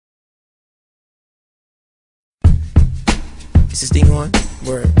Is this thing on?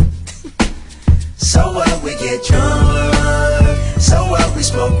 Word. So what, we get drunk. So what, we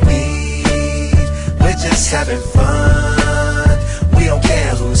smoke weed. We're just having fun. We don't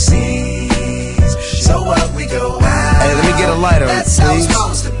care who sees. So what, we go out. Hey, let me get a lighter, That's how it's please.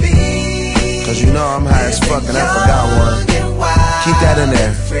 supposed to be. Cause you know I'm high as fuck and I forgot one. Keep that in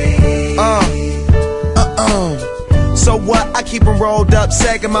there. So what? I keep them rolled up,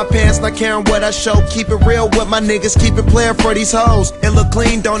 sagging my pants, not caring what I show. Keep it real with my niggas, keep it playing for these hoes. It look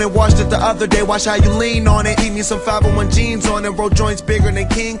clean, don't it? Washed it the other day, watch how you lean on it. Keep me some 501 jeans on it, roll joints bigger than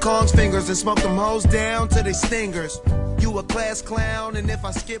King Kong's fingers, and smoke them hoes down to they stingers. You a class clown, and if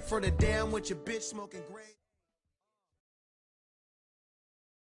I skip for the damn with your bitch smoking gray.